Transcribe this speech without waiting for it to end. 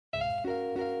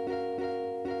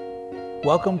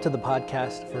Welcome to the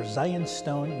podcast for Zion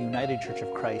Stone United Church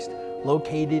of Christ,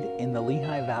 located in the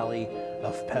Lehigh Valley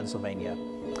of Pennsylvania.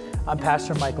 I'm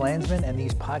Pastor Mike Landsman, and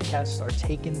these podcasts are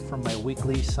taken from my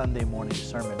weekly Sunday morning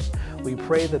sermons. We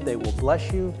pray that they will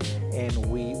bless you, and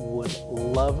we would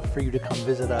love for you to come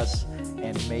visit us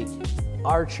and make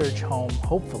our church home,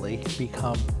 hopefully,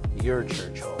 become your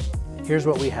church home. Here's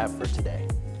what we have for today.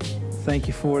 Thank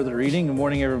you for the reading. Good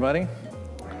morning, everybody.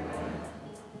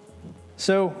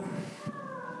 So,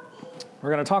 we're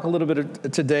going to talk a little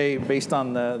bit today based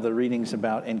on the readings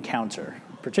about encounter,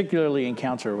 particularly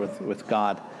encounter with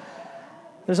God.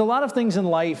 There's a lot of things in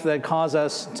life that cause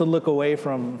us to look away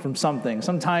from something.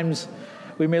 Sometimes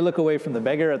we may look away from the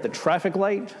beggar at the traffic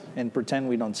light and pretend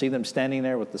we don't see them standing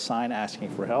there with the sign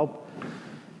asking for help.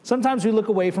 Sometimes we look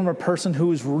away from a person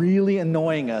who is really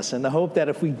annoying us in the hope that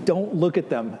if we don't look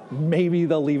at them, maybe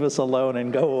they'll leave us alone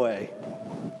and go away.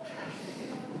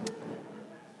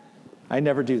 I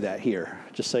never do that here,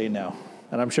 just so you know.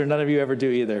 And I'm sure none of you ever do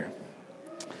either.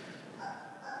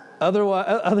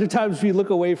 Other times we look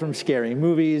away from scary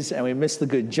movies and we miss the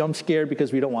good jump scare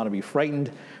because we don't want to be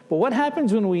frightened. But what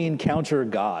happens when we encounter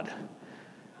God?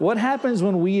 What happens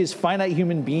when we as finite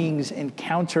human beings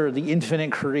encounter the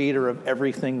infinite creator of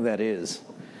everything that is?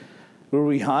 Would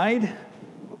we hide?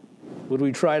 Would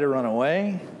we try to run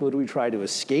away? Would we try to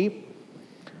escape?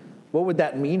 What would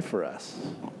that mean for us?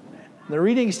 In the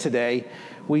readings today,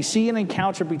 we see an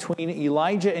encounter between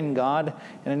Elijah and God,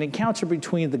 and an encounter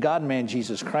between the God-man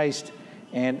Jesus Christ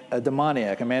and a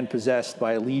demoniac, a man possessed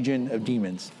by a legion of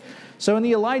demons. So in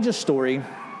the Elijah story,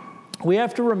 we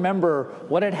have to remember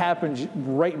what had happened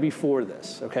right before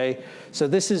this, okay? So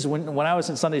this is when I was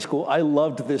in Sunday school, I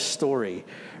loved this story,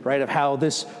 right, of how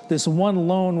this one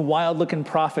lone wild-looking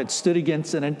prophet stood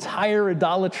against an entire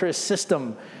idolatrous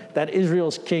system that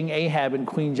Israel's king Ahab and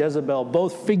Queen Jezebel,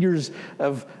 both figures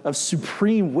of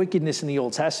supreme wickedness in the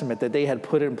Old Testament that they had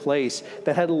put in place,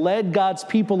 that had led God's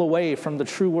people away from the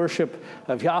true worship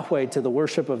of Yahweh to the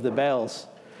worship of the Baals.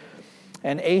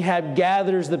 And Ahab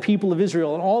gathers the people of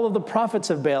Israel and all of the prophets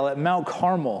of Baal at Mount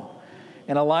Carmel.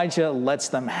 And Elijah lets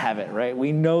them have it, right?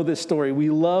 We know this story. We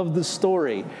love the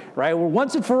story, right? Well,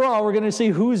 once and for all, we're going to see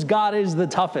whose God is the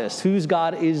toughest, whose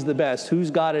God is the best, whose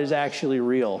God is actually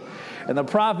real. And the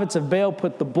prophets of Baal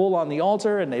put the bull on the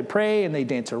altar, and they pray, and they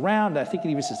dance around. I think it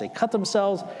even says they cut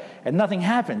themselves, and nothing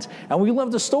happens. And we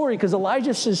love the story because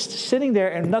Elijah's just sitting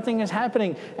there, and nothing is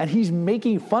happening, and he's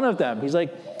making fun of them. He's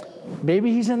like,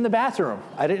 maybe he's in the bathroom.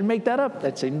 I didn't make that up.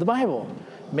 That's in the Bible.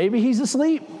 Maybe he's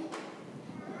asleep.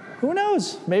 Who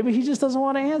knows? Maybe he just doesn't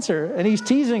want to answer. And he's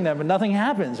teasing them, and nothing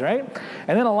happens, right?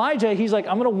 And then Elijah, he's like,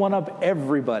 I'm going to one-up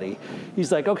everybody.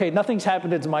 He's like, okay, nothing's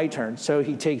happened. It's my turn. So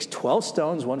he takes 12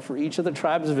 stones, one for each of the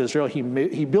tribes of Israel.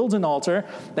 He builds an altar.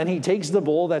 Then he takes the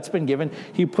bull that's been given.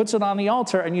 He puts it on the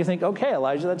altar, and you think, okay,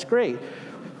 Elijah, that's great.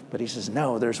 But he says,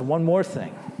 no, there's one more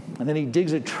thing. And then he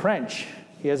digs a trench.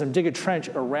 He has them dig a trench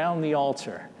around the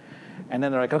altar. And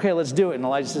then they're like, okay, let's do it. And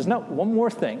Elijah says, no, one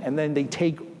more thing. And then they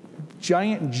take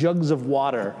giant jugs of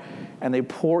water, and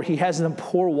he has them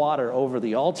pour water over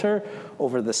the altar,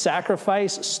 over the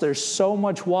sacrifice. There's so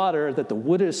much water that the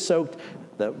wood is soaked,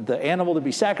 the animal to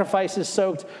be sacrificed is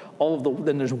soaked,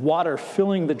 then there's water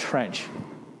filling the trench.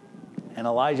 And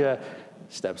Elijah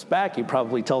steps back. He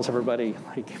probably tells everybody,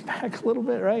 get back a little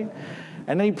bit, right?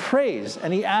 And then he prays,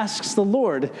 and he asks the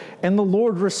Lord, and the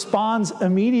Lord responds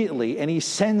immediately, and he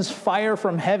sends fire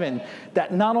from heaven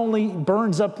that not only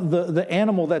burns up the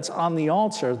animal that's on the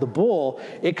altar, the bull,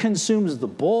 it consumes the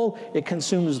bull, it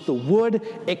consumes the wood,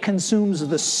 it consumes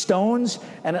the stones,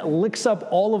 and it licks up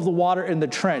all of the water in the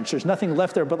trench. There's nothing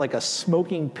left there but like a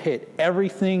smoking pit.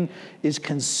 Everything is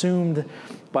consumed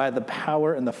by the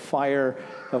power and the fire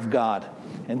of God.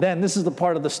 And then this is the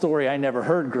part of the story I never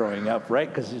heard growing up, right?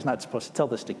 Because he's not supposed to tell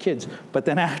this to kids. But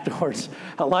then afterwards,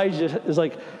 Elijah is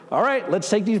like, all right, let's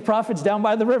take these prophets down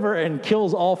by the river, and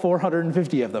kills all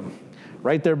 450 of them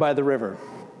right there by the river.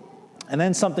 And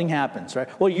then something happens, right?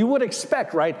 Well, you would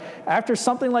expect, right? After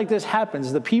something like this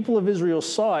happens, the people of Israel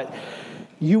saw it.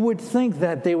 You would think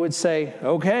that they would say,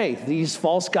 okay, these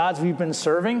false gods we've been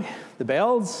serving, the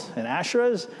Baals and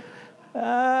Asherahs,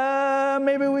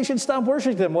 maybe we should stop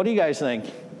worshiping them. What do you guys think?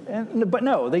 But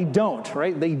no, they don't,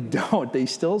 right? They don't. They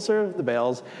still serve the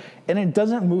Baals, and it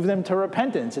doesn't move them to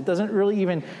repentance. It doesn't really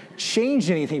even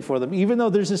change anything for them. Even though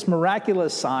there's this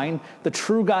miraculous sign, the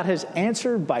true God has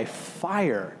answered by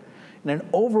fire in an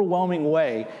overwhelming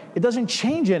way. It doesn't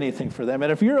change anything for them.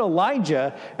 And if you're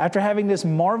Elijah, after having this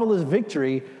marvelous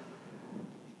victory,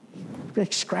 you're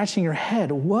like scratching your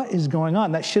head. What is going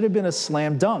on? That should have been a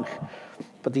slam dunk.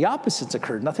 But the opposite's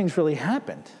occurred. Nothing's really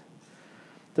happened.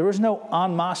 There was no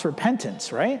en masse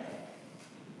repentance, right?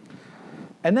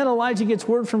 And then Elijah gets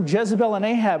word from Jezebel and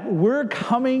Ahab, we're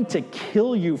coming to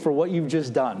kill you for what you've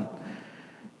just done.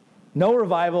 No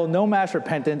revival, no mass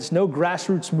repentance, no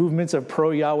grassroots movements of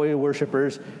pro-Yahweh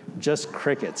worshipers, just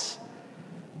crickets.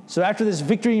 So after this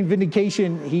victory and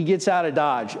vindication, he gets out of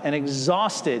Dodge, and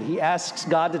exhausted, he asks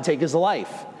God to take his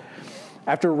life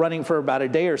after running for about a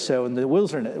day or so in the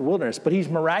wilderness. But he's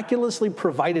miraculously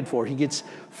provided for. He gets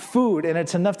food, and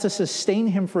it's enough to sustain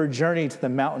him for a journey to the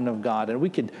mountain of God. And we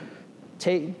could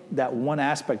take that one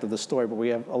aspect of the story, but we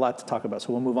have a lot to talk about,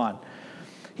 so we'll move on.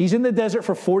 He's in the desert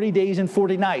for 40 days and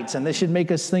 40 nights, and this should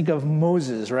make us think of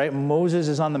Moses, right? Moses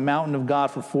is on the mountain of God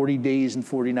for 40 days and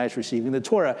 40 nights receiving the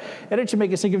Torah. And it should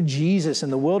make us think of Jesus in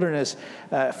the wilderness.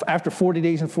 After 40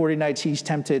 days and 40 nights, he's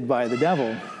tempted by the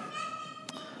devil.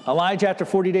 Elijah, after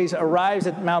 40 days, arrives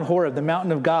at Mount Horeb, the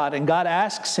mountain of God, and God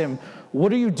asks him,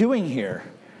 what are you doing here?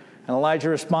 And Elijah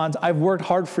responds, I've worked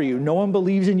hard for you. No one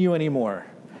believes in you anymore.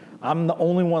 I'm the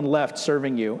only one left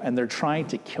serving you, and they're trying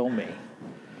to kill me.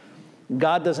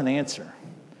 God doesn't answer.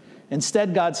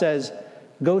 Instead, God says,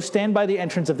 go stand by the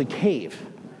entrance of the cave.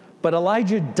 But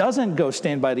Elijah doesn't go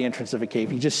stand by the entrance of a cave.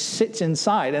 He just sits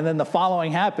inside. And then the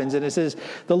following happens. And it says,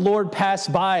 the Lord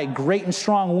passed by. Great and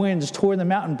strong winds tore the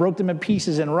mountain, broke them in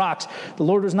pieces and rocks. The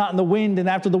Lord was not in the wind. And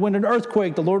after the wind, an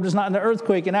earthquake. The Lord was not in the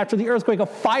earthquake. And after the earthquake, a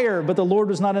fire. But the Lord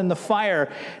was not in the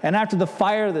fire. And after the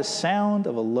fire, the sound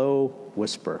of a low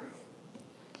whisper.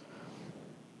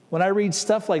 When I read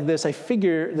stuff like this, I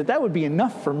figure that would be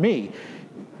enough for me.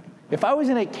 If I was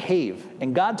in a cave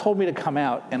and God told me to come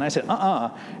out and I said,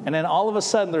 and then all of a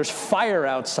sudden there's fire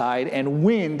outside and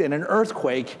wind and an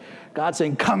earthquake, God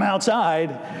saying, come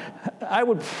outside, I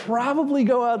would probably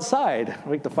go outside.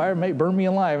 Like the fire might burn me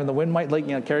alive and the wind might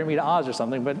carry me to Oz or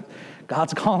something, but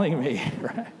God's calling me,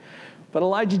 right? But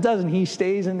Elijah doesn't. He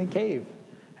stays in the cave.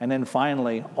 And then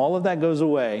finally, all of that goes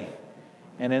away.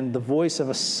 And in the voice of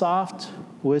a soft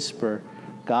whisper,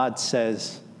 God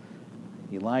says,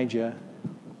 Elijah,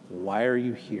 why are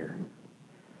you here?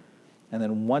 And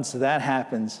then once that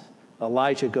happens,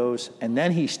 Elijah goes, and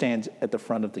then he stands at the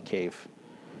front of the cave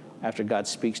after God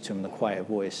speaks to him in the quiet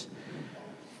voice.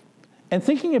 And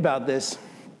thinking about this,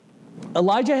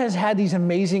 Elijah has had these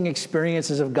amazing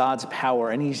experiences of God's power,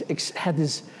 and he's had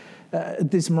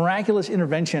this miraculous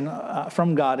intervention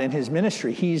from God in his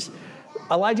ministry.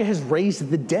 Elijah has raised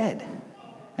the dead.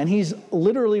 And he's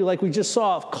literally, like we just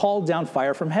saw, called down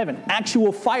fire from heaven.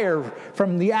 Actual fire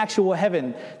from the actual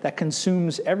heaven that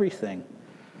consumes everything.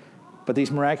 But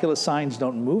these miraculous signs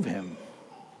don't move him.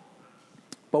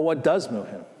 But what does move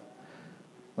him?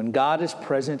 When God is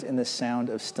present in the sound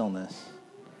of stillness.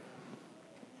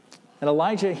 And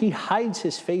Elijah, he hides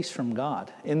his face from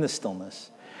God in the stillness.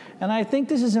 And I think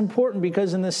this is important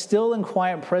because in the still and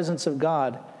quiet presence of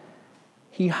God,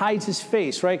 he hides his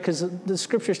face, right? Because the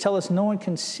scriptures tell us no one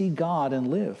can see God and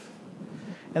live.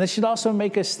 And this should also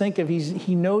make us think of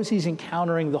he knows he's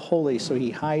encountering the holy, so he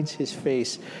hides his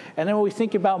face. And then when we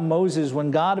think about Moses,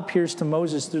 when God appears to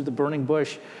Moses through the burning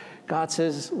bush, God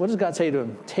says, what does God say to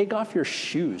him? Take off your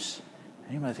shoes.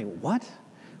 And you might think, what?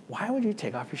 Why would you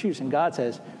take off your shoes? And God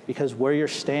says, because where you're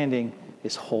standing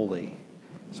is holy.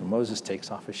 So Moses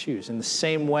takes off his shoes. In the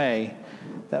same way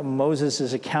that Moses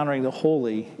is encountering the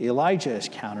holy, Elijah is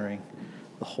encountering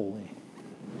the holy.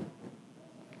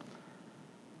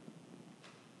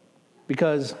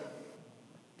 Because,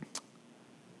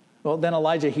 then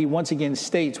Elijah, he once again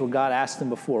states what God asked him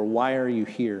before, why are you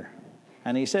here?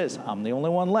 And he says, I'm the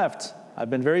only one left. I've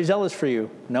been very zealous for you.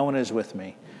 No one is with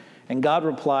me. And God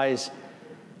replies,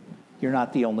 you're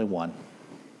not the only one.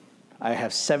 I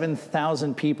have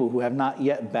 7,000 people who have not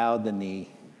yet bowed the knee.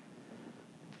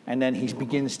 And then he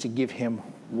begins to give him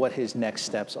what his next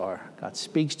steps are. God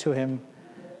speaks to him.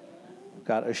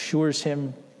 God assures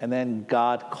him. And then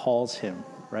God calls him,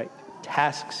 right?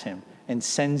 Tasks him and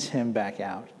sends him back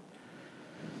out.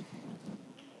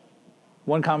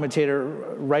 One commentator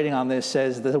writing on this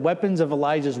says, the weapons of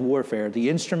Elijah's warfare, the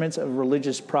instruments of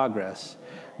religious progress,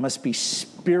 must be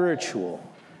spiritual,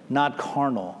 not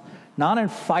carnal. Not in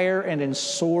fire and in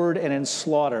sword and in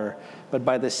slaughter, but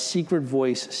by the secret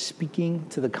voice speaking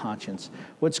to the conscience.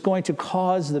 What's going to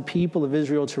cause the people of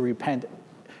Israel to repent,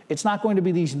 it's not going to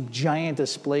be these giant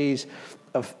displays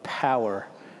of power,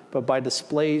 but by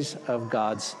displays of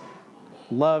God's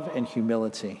love and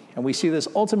humility. And we see this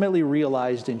ultimately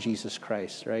realized in Jesus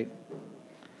Christ, right?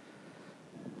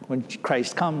 When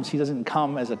Christ comes, he doesn't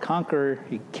come as a conqueror,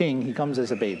 king, he comes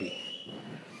as a baby.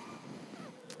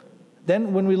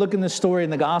 Then when we look in the story in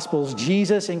the Gospels,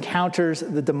 Jesus encounters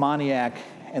the demoniac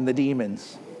and the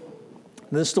demons.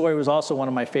 This story was also one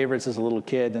of my favorites as a little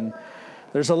kid. And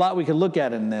There's a lot we could look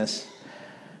at in this.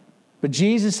 But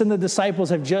Jesus and the disciples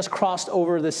have just crossed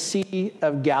over the Sea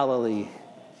of Galilee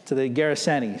to the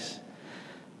Gerasenes.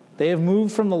 They have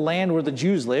moved from the land where the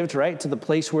Jews lived, right, to the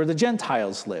place where the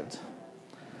Gentiles lived.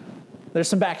 There's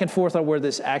some back and forth on where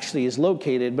this actually is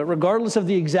located, but regardless of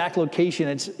the exact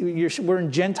location, we're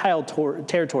in Gentile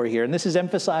territory here, and this is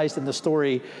emphasized in the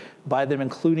story by them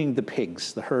including the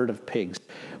pigs, the herd of pigs,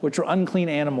 which were unclean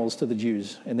animals to the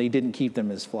Jews, and they didn't keep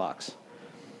them as flocks.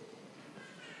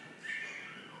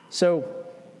 So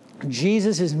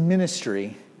Jesus'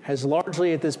 ministry has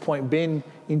largely at this point been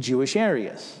in Jewish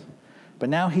areas, but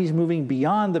now he's moving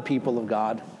beyond the people of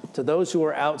God to those who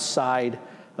are outside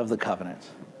of the covenant.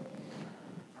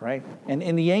 Right? And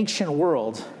in the ancient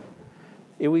world,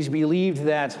 it was believed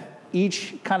that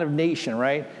each kind of nation,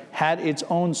 right, had its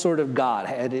own sort of God,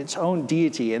 had its own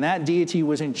deity, and that deity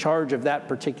was in charge of that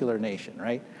particular nation,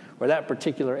 right, or that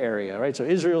particular area, right? So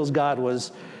Israel's God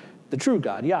was the true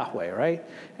God, Yahweh, right?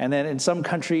 And then in some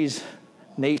countries,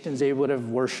 nations, they would have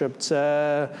worshipped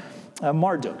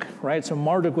Marduk, right? So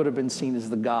Marduk would have been seen as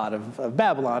the god of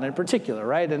Babylon in particular,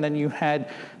 right? And then you had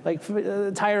like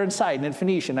Tyre and Sidon and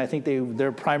Phoenicia. I think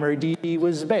their primary deity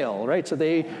was Baal, right? So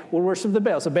they would worship the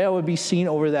Baal. So Baal would be seen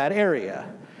over that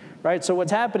area, right? So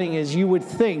what's happening is you would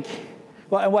think,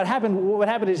 well, and what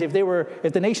happened is if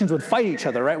the nations would fight each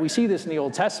other, right? We see this in the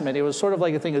Old Testament. It was sort of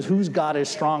like a thing is whose God is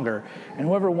stronger, and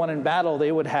whoever won in battle,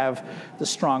 they would have the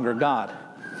stronger God.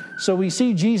 So we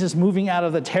see Jesus moving out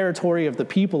of the territory of the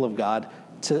people of God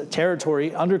to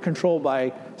territory under control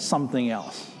by something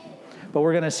else. But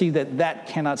we're going to see that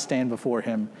cannot stand before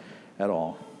him at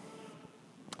all.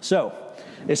 So,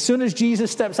 as soon as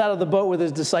Jesus steps out of the boat with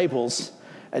his disciples,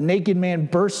 a naked man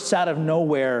bursts out of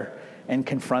nowhere and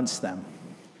confronts them.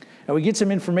 And we get some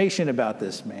information about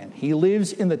this man. He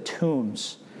lives in the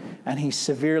tombs, and he's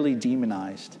severely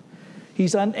demonized.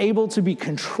 He's unable to be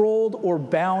controlled or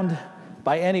bound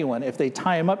by anyone. If they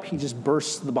tie him up, he just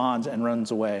bursts the bonds and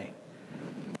runs away.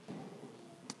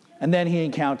 And then he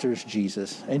encounters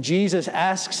Jesus. And Jesus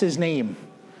asks his name.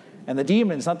 And the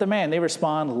demons, not the man, they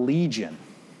respond, Legion.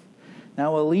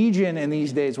 Now, a legion in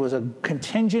these days was a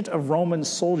contingent of Roman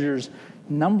soldiers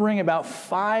numbering about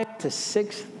 5,000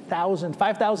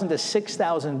 to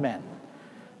 6,000 men.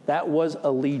 That was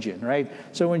a legion, right?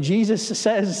 So when Jesus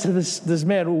says to this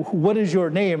man, what is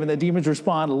your name? And the demons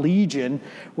respond, Legion,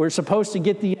 we're supposed to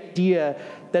get the idea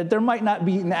that there might not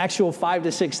be an actual 5,000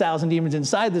 to 6,000 demons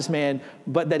inside this man,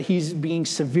 but that he's being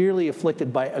severely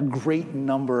afflicted by a great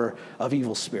number of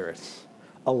evil spirits.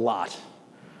 A lot.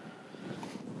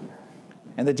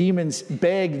 And the demons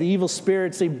beg, the evil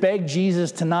spirits, they beg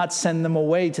Jesus to not send them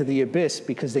away to the abyss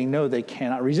because they know they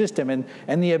cannot resist him.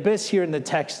 And the abyss here in the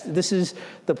text, this is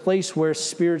the place where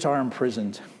spirits are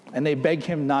imprisoned. And they beg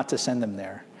him not to send them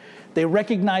there. They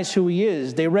recognize who he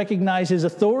is. They recognize his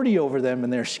authority over them,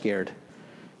 and they're scared.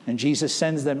 And Jesus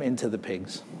sends them into the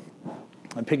pigs.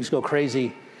 And pigs go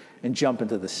crazy and jump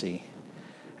into the sea.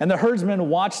 And the herdsmen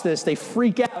watch this, they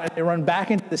freak out, and they run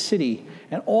back into the city.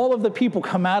 And all of the people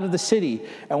come out of the city.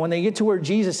 And when they get to where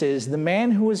Jesus is, the man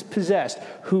who was possessed,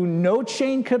 who no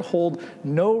chain could hold,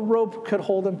 no rope could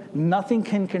hold him, nothing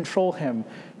can control him,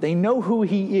 they know who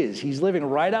he is. He's living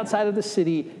right outside of the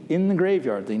city in the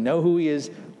graveyard. They know who he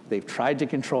is. They've tried to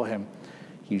control him.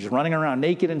 He's running around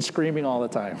naked and screaming all the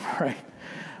time, right?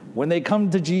 When they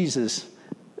come to Jesus,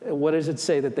 what does it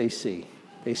say that they see?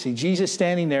 They see Jesus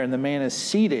standing there, and the man is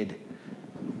seated.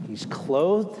 He's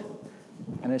clothed,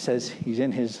 and it says he's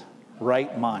in his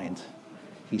right mind.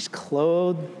 He's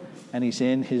clothed, and he's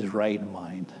in his right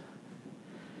mind.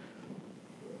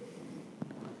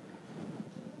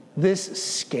 This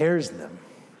scares them,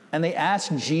 and they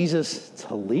ask Jesus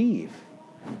to leave.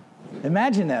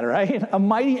 Imagine that, right? A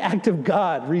mighty act of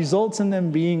God results in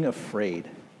them being afraid.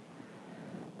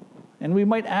 And we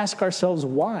might ask ourselves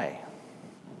why.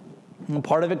 And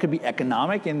part of it could be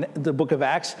economic. In the book of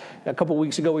Acts, a couple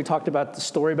weeks ago, we talked about the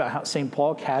story about how St.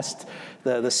 Paul cast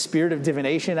the spirit of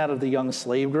divination out of the young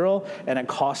slave girl, and it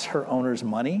cost her owners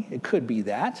money. It could be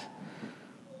that.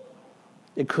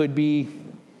 It could be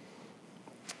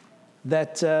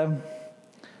that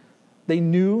they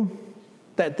knew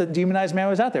that the demonized man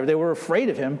was out there. They were afraid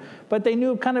of him, but they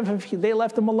knew kind of if they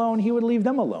left him alone, he would leave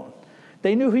them alone.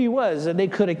 They knew who he was, and they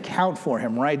could account for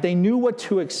him, right? They knew what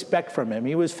to expect from him.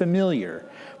 He was familiar,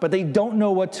 but they don't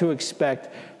know what to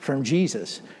expect from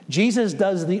Jesus. Jesus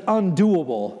does the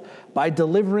undoable by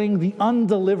delivering the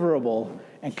undeliverable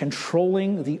and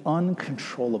controlling the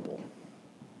uncontrollable.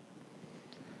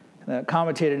 The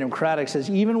commentator named Craddock says,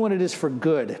 even when it is for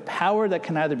good, power that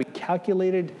can neither be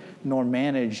calculated nor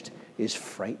managed is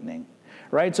frightening.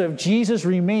 right? So if Jesus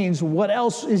remains, what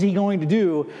else is he going to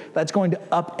do that's going to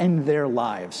upend their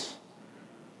lives?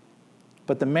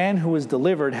 But the man who was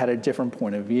delivered had a different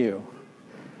point of view.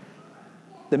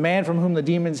 The man from whom the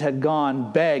demons had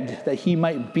gone begged that he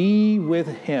might be with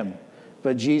him,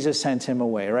 but Jesus sent him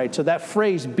away, right? So that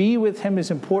phrase, be with him,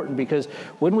 is important because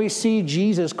when we see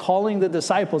Jesus calling the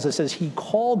disciples, it says he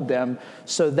called them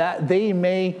so that they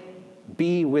may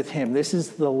be with him. This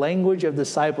is the language of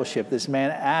discipleship. This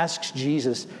man asks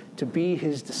Jesus to be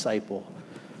his disciple.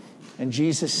 And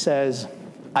Jesus says,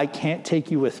 I can't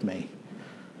take you with me.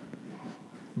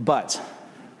 But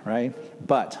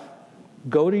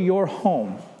go to your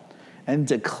home and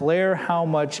declare how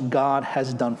much God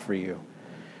has done for you.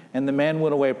 And the man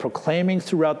went away proclaiming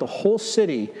throughout the whole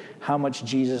city how much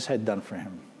Jesus had done for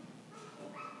him.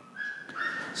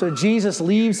 So Jesus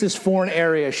leaves this foreign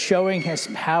area showing his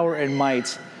power and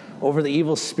might over the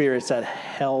evil spirits that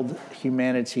held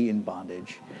humanity in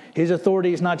bondage. His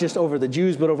authority is not just over the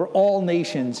Jews, but over all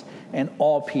nations and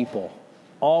all people.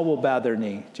 All will bow their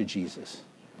knee to Jesus.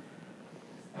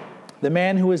 The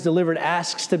man who is delivered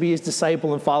asks to be his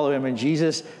disciple and follow him, and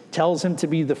Jesus tells him to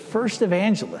be the first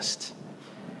evangelist.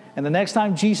 And the next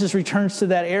time Jesus returns to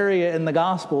that area in the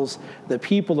Gospels, the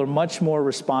people are much more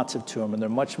responsive to him and they're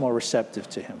much more receptive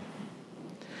to him.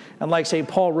 And like St.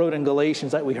 Paul wrote in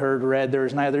Galatians that we read, there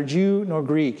is neither Jew nor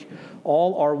Greek.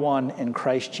 All are one in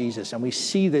Christ Jesus. And we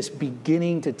see this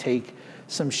beginning to take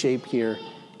some shape here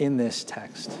in this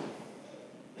text.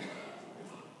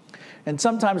 And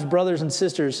sometimes, brothers and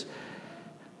sisters,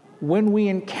 when we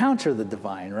encounter the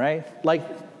divine, right?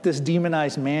 Like this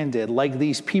demonized man did, like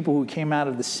these people who came out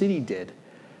of the city did.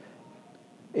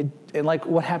 And like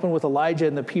what happened with Elijah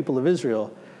and the people of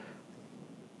Israel,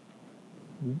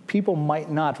 people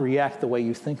might not react the way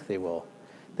you think they will.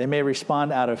 They may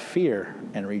respond out of fear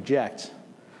and reject,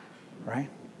 right?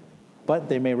 But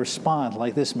they may respond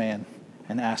like this man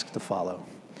and ask to follow.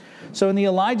 So in the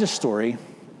Elijah story,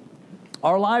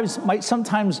 our lives might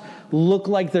sometimes look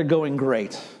like they're going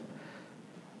great.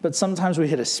 But sometimes we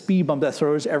hit a speed bump that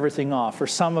throws everything off. For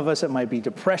some of us, it might be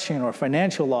depression or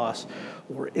financial loss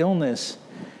or illness.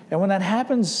 And when that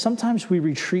happens, sometimes we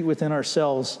retreat within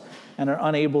ourselves and are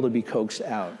unable to be coaxed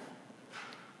out.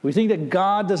 We think that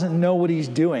God doesn't know what he's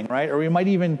doing, right? Or we might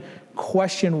even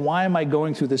question, why am I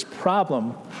going through this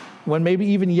problem when maybe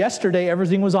even yesterday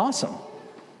everything was awesome?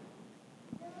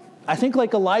 I think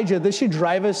like Elijah, this should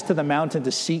drive us to the mountain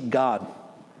to seek God.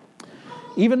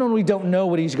 Even when we don't know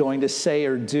what he's going to say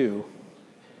or do.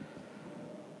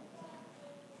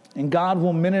 And God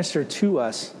will minister to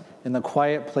us in the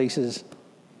quiet places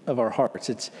of our hearts.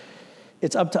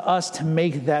 It's up to us to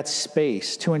make that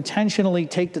space, to intentionally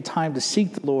take the time to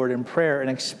seek the Lord in prayer and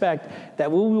expect that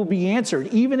we will be answered,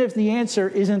 even if the answer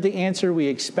isn't the answer we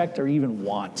expect or even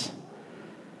want.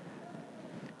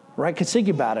 Right? Because think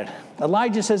about it.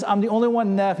 Elijah says, I'm the only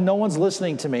one left. No one's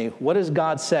listening to me. What does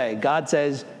God say? God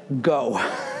says, go.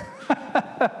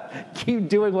 Keep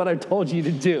doing what I've told you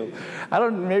to do.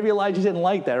 Maybe Elijah didn't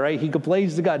like that, right? He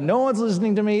complains to God, no one's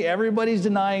listening to me. Everybody's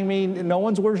denying me. No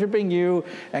one's worshiping you.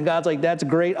 And God's like, that's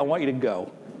great. I want you to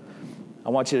go. I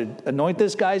want you to anoint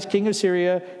this guy as king of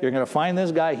Syria. You're going to find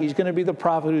this guy. He's going to be the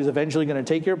prophet who's eventually going to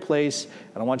take your place.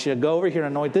 And I want you to go over here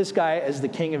and anoint this guy as the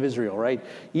king of Israel, right?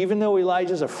 Even though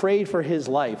Elijah's afraid for his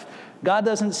life, God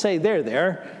doesn't say,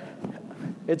 there.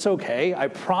 It's okay. I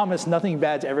promise nothing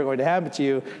bad's ever going to happen to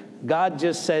you. God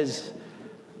just says,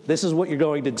 this is what you're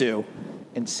going to do,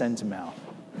 and sends him out.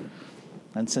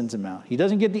 He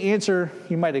doesn't get the answer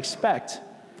he might expect,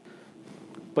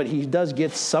 but he does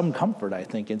get some comfort, I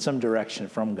think, in some direction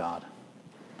from God.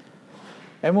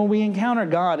 And when we encounter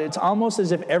God, it's almost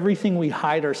as if everything we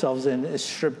hide ourselves in is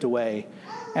stripped away,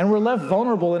 and we're left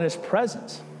vulnerable in his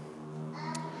presence.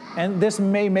 And this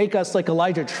may make us, like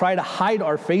Elijah, try to hide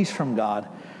our face from God.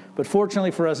 But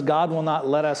fortunately for us, God will not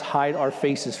let us hide our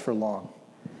faces for long.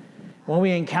 When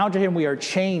we encounter him, we are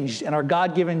changed, and our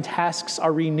God-given tasks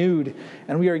are renewed,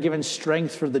 and we are given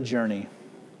strength for the journey.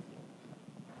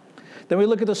 Then we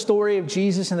look at the story of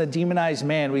Jesus and the demonized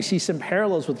man. We see some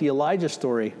parallels with the Elijah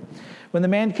story. When the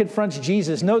man confronts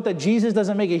Jesus, note that Jesus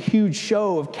doesn't make a huge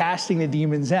show of casting the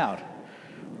demons out,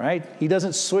 right? He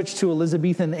doesn't switch to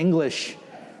Elizabethan English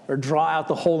or draw out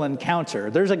the whole encounter.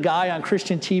 There's a guy on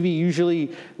Christian TV,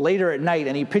 usually later at night,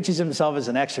 and he pitches himself as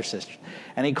an exorcist.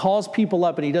 And he calls people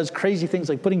up, and he does crazy things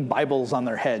like putting Bibles on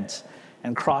their heads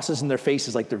and crosses in their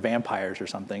faces like they're vampires or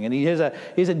something. And he has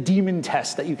a demon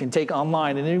test that you can take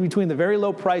online. And in between the very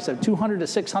low price of $200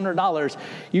 to $600,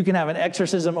 you can have an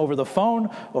exorcism over the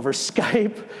phone, over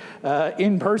Skype,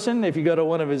 in person if you go to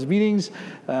one of his meetings,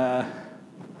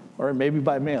 or maybe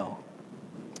by mail.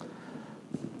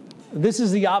 This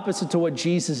is the opposite to what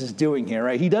Jesus is doing here,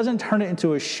 right? He doesn't turn it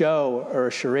into a show or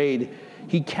a charade.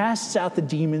 He casts out the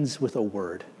demons with a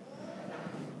word.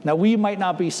 Now, we might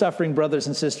not be suffering, brothers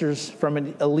and sisters,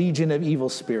 from a legion of evil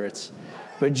spirits,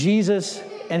 but Jesus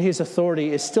and his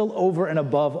authority is still over and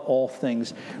above all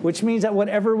things, which means that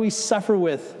whatever we suffer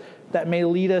with that may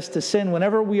lead us to sin,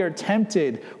 whenever we are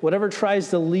tempted, whatever tries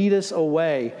to lead us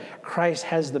away, Christ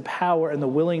has the power and the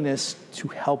willingness to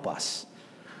help us.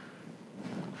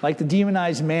 Like the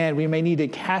demonized man, we may need to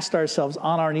cast ourselves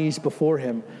on our knees before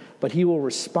him, but he will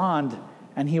respond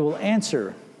and he will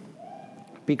answer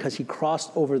because he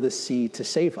crossed over the sea to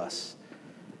save us.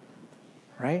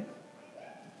 Right?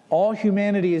 All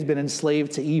humanity has been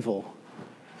enslaved to evil,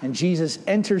 and Jesus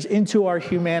enters into our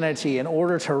humanity in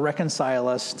order to reconcile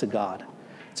us to God.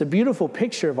 It's a beautiful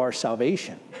picture of our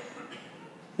salvation.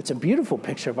 It's a beautiful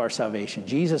picture of our salvation.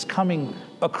 Jesus coming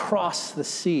across the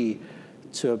sea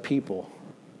to a people.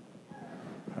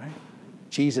 Right?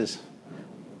 Jesus,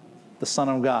 the Son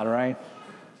of God, right?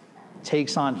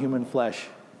 Takes on human flesh,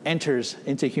 enters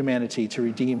into humanity to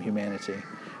redeem humanity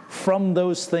from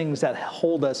those things that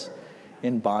hold us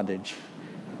in bondage.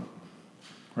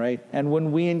 Right? And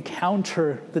when we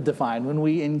encounter the divine, when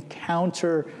we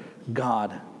encounter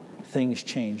God, things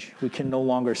change. We can no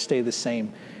longer stay the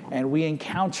same. And we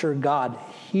encounter God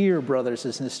here, brothers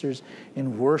and sisters,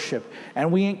 in worship.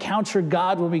 And we encounter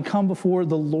God when we come before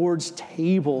the Lord's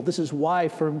table. This is why,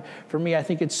 for me, I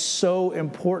think it's so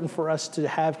important for us to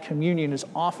have communion as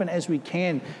often as we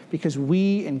can, because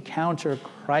we encounter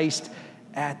Christ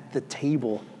at the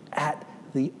table, at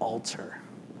the altar.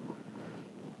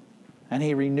 And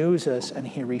he renews us, and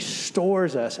he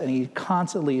restores us, and he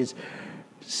constantly is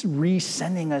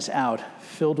resending us out,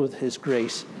 filled with his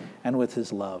grace and with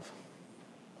his love.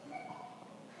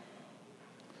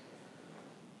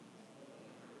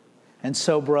 And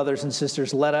so, brothers and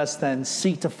sisters, let us then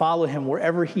seek to follow him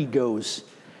wherever he goes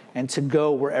and to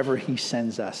go wherever he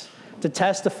sends us, to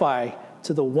testify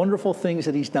to the wonderful things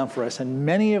that he's done for us. And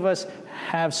many of us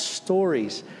have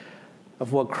stories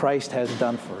of what Christ has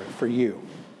done for you.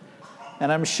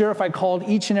 And I'm sure if I called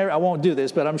I won't do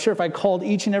this, but I'm sure if I called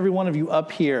each and every one of you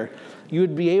up here, you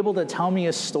would be able to tell me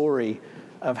a story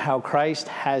of how Christ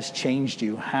has changed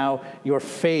you, how your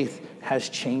faith has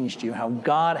changed you, how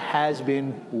God has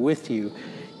been with you.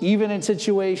 Even in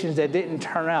situations that didn't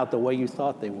turn out the way you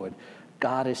thought they would,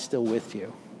 God is still with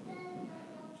you.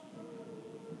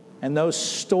 And those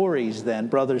stories then,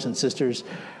 brothers and sisters,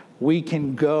 we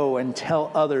can go and tell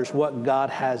others what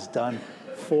God has done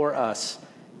for us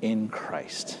in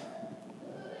Christ.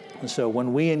 And so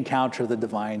when we encounter the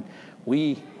divine,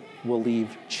 we will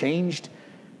leave changed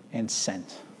and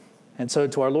sent. And so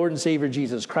to our Lord and Savior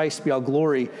Jesus Christ be all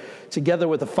glory, together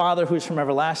with the Father who is from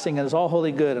everlasting and is all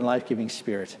holy, good, and life-giving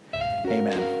Spirit.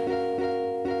 Amen.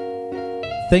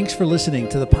 Thanks for listening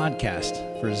to the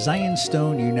podcast for Zion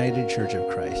Stone United Church of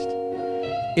Christ.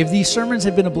 If these sermons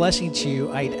have been a blessing to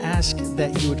you, I'd ask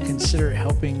that you would consider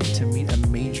helping to meet a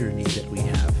major need that we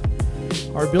have.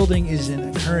 Our building is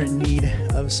in current need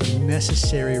of some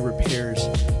necessary repairs,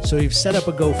 so we've set up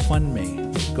a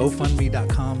GoFundMe,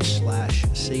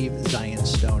 gofundme.com/Save Zion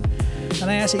Stone.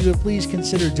 And I ask that you would please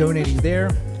consider donating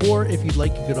there, or if you'd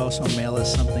like, you could also mail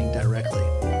us something directly.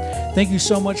 Thank you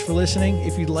so much for listening.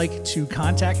 If you'd like to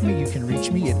contact me, you can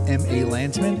reach me at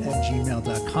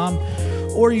malandsman@gmail.com,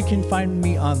 or you can find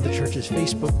me on the church's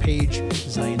Facebook page,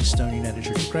 Zion Stone United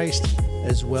Church of Christ,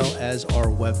 as well as our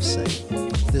website.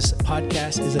 This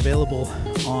podcast is available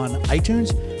on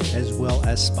iTunes as well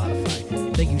as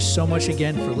Spotify. Thank you so much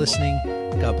again for listening.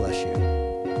 God bless you.